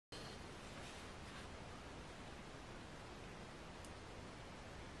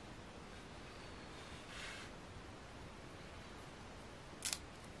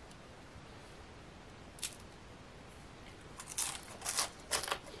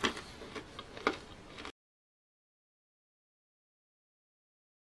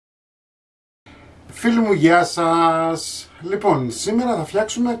Φίλοι μου, γεια σας! Λοιπόν, σήμερα θα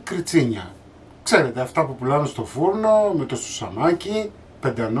φτιάξουμε κριτσίνια. Ξέρετε, αυτά που πουλάνε στο φούρνο, με το σουσαμάκι,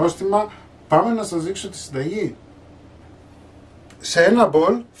 πεντανόστιμα. Πάμε να σας δείξω τη συνταγή. Σε ένα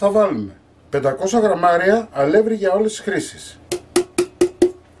μπολ θα βάλουμε 500 γραμμάρια αλεύρι για όλες τις χρήσεις.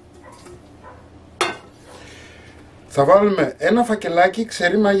 Θα βάλουμε ένα φακελάκι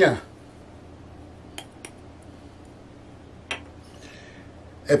ξερή μαγιά.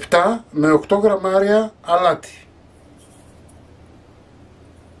 7 με 8 γραμμάρια αλάτι.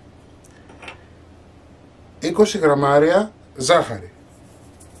 20 γραμμάρια ζάχαρη.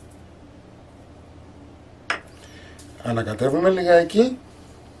 Ανακατεύουμε λιγάκι.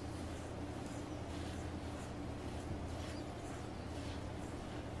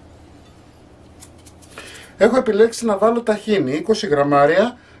 Έχω επιλέξει να βάλω ταχίνι 20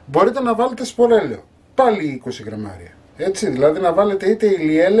 γραμμάρια, μπορείτε να βάλετε σπορέλαιο, πάλι 20 γραμμάρια. Έτσι, δηλαδή να βάλετε είτε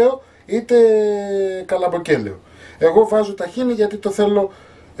ηλιέλαιο είτε καλαμποκέλαιο. Εγώ βάζω ταχίνι γιατί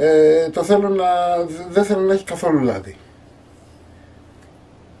δεν θέλω να έχει καθόλου λάδι.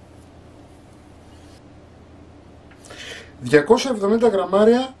 ...270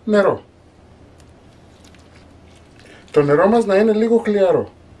 γραμμάρια νερό. Το νερό μας να είναι λίγο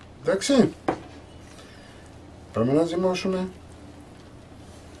χλιαρό. Εντάξει. Πάμε να ζυμώσουμε.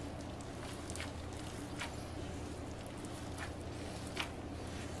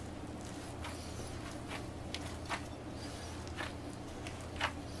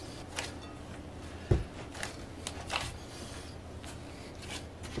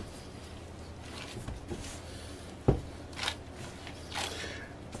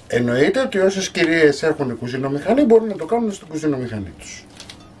 Εννοείται ότι όσες κυρίες έχουν κουζινομηχανή μπορούν να το κάνουν στην κουζινομηχανή τους.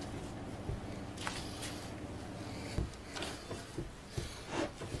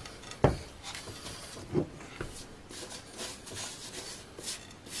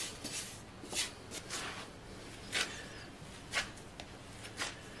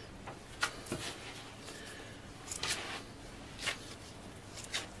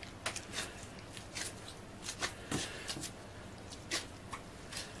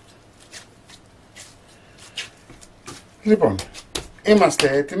 Λοιπόν,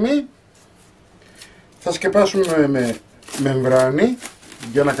 είμαστε έτοιμοι. Θα σκεπάσουμε με μεμβράνη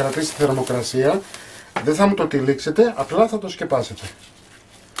για να κρατήσει τη θερμοκρασία. Δεν θα μου το τυλίξετε, απλά θα το σκεπάσετε.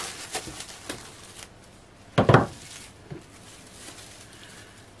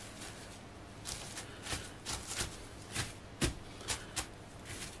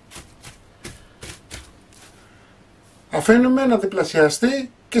 Αφήνουμε να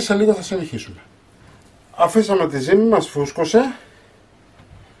διπλασιαστεί και σε λίγο θα συνεχίσουμε. Αφήσαμε τη ζύμη μας, φούσκωσε.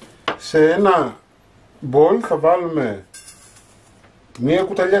 Σε ένα μπολ θα βάλουμε μία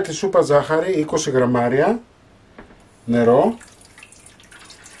κουταλιά τη σούπα ζάχαρη, 20 γραμμάρια, νερό,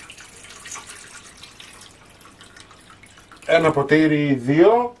 ένα ποτήρι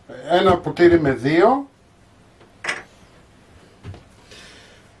με 2.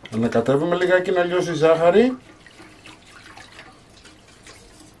 Ανακατεύουμε λιγάκι να λιώσει η ζάχαρη.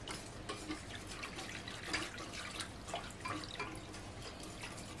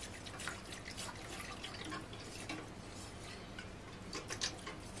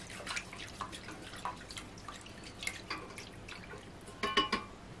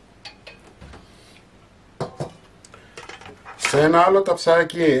 Σε ένα άλλο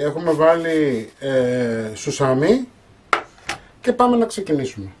ταψάκι έχουμε βάλει σουσάμι και πάμε να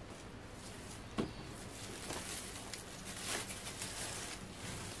ξεκινήσουμε.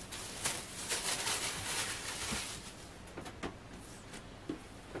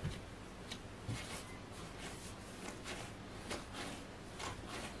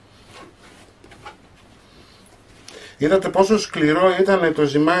 Είδατε πόσο σκληρό ήταν το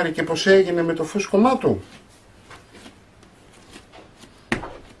ζυμάρι και πως έγινε με το φούσκωμά του.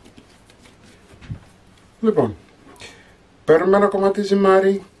 Λοιπόν, παίρνουμε ένα κομμάτι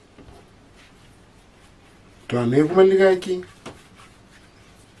ζυμάρι, το ανοίγουμε λιγάκι,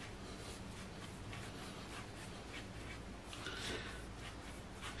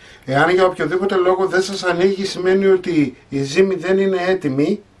 εάν για οποιοδήποτε λόγο δεν σας ανοίγει σημαίνει ότι η ζύμη δεν είναι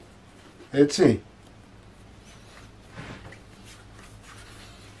έτοιμη, έτσι.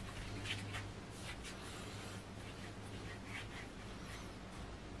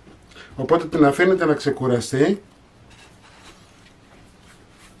 Οπότε την αφήνετε να ξεκουραστεί.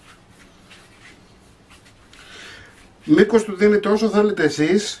 Μήκος του δίνετε όσο θέλετε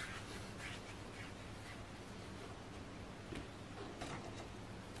εσείς.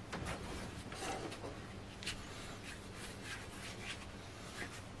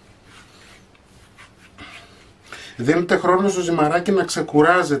 Δίνετε χρόνο στο ζυμαράκι να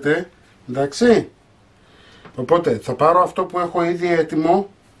ξεκουράζεται, εντάξει. Οπότε θα πάρω αυτό που έχω ήδη έτοιμο,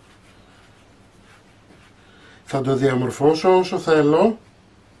 θα το διαμορφώσω όσο θέλω.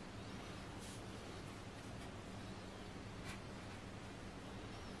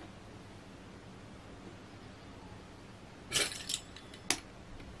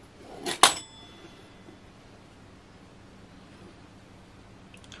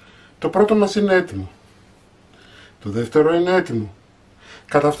 Το πρώτο μας είναι έτοιμο. Το δεύτερο είναι έτοιμο.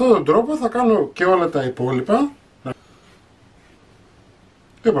 Κατά αυτόν τον τρόπο θα κάνω και όλα τα υπόλοιπα.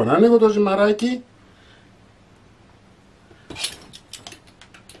 Λοιπόν, ανοίγω το ζυμαράκι.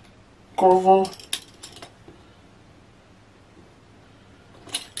 Κόβω.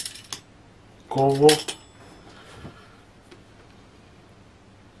 Κόβω.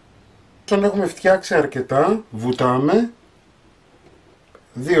 Όταν έχουμε φτιάξει αρκετά, βουτάμε.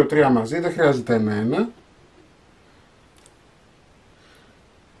 2-3 μαζί, δεν χρειάζεται ένα-ένα.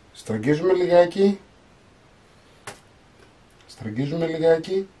 Στραγγίζουμε λιγάκι. Στραγγίζουμε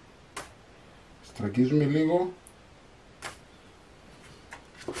λιγάκι. Στραγγίζουμε λίγο.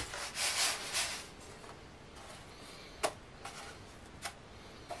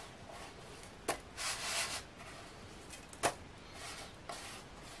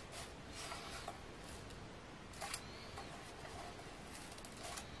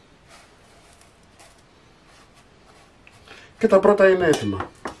 Και τα πρώτα είναι έτοιμα.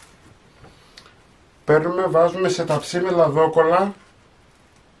 Παίρνουμε, βάζουμε σε τα ψήμελα δόκολα.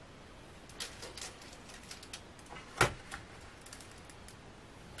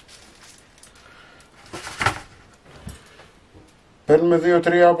 Παίρνουμε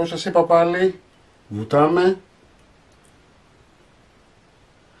 2-3 όπως σας είπα πάλι. Βουτάμε.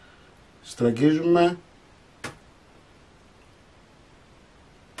 Στραγγίζουμε.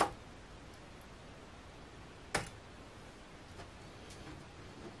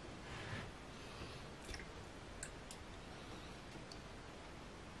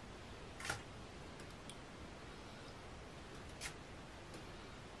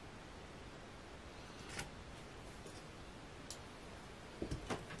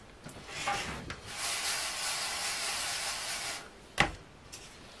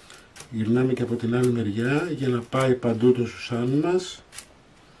 Γυρνάμε και από την άλλη μεριά για να πάει παντού το σουσάμι μας.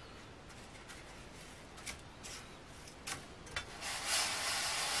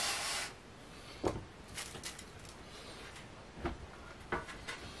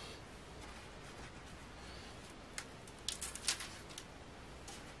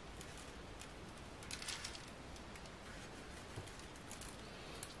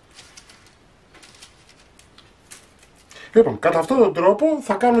 Λοιπόν, κατά αυτόν τον τρόπο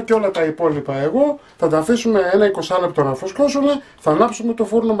θα κάνω και όλα τα υπόλοιπα εγώ. Θα τα αφήσουμε ένα 20 λεπτό να φουσκώσουν. Θα ανάψουμε το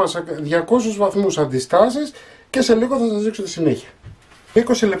φούρνο μας σε 200 βαθμούς αντιστάσεις και σε λίγο θα σας δείξω τη συνέχεια.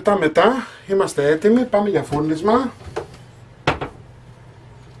 20 λεπτά μετά είμαστε έτοιμοι, πάμε για φούρνισμα.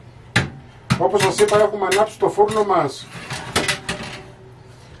 Όπως σας είπα έχουμε ανάψει το φούρνο μας.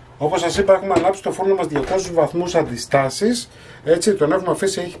 Όπως σας είπα έχουμε ανάψει το φούρνο μας 200 βαθμούς αντιστάσεις. Έτσι τον έχουμε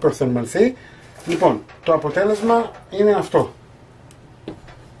αφήσει, έχει προθερμανθεί. Λοιπόν, το αποτέλεσμα είναι αυτό.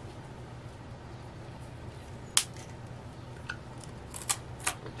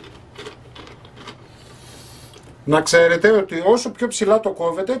 Να ξέρετε ότι όσο πιο ψηλά το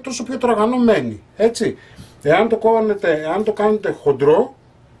κόβετε, τόσο πιο τραγανό μένει. Έτσι. Εάν το κάνετε χοντρό,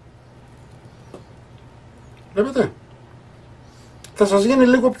 βλέπετε, θα σας γίνει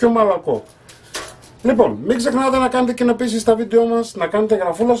λίγο πιο μαλακό. Λοιπόν, μην ξεχνάτε να κάνετε κοινοποίησεις στα βίντεο μας, να κάνετε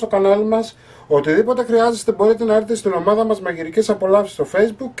γραφούλα στο κανάλι μας. Οτιδήποτε χρειάζεστε μπορείτε να έρθετε στην ομάδα μας Μαγειρικές Απολαύσεις στο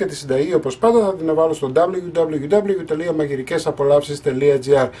Facebook και τη συνταγή όπως πάντα θα την βάλω στο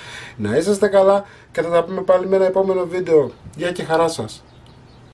www.magirikesapolapsis.gr. Να είσαστε καλά και θα τα πούμε πάλι με ένα επόμενο βίντεο. Γεια και χαρά σας!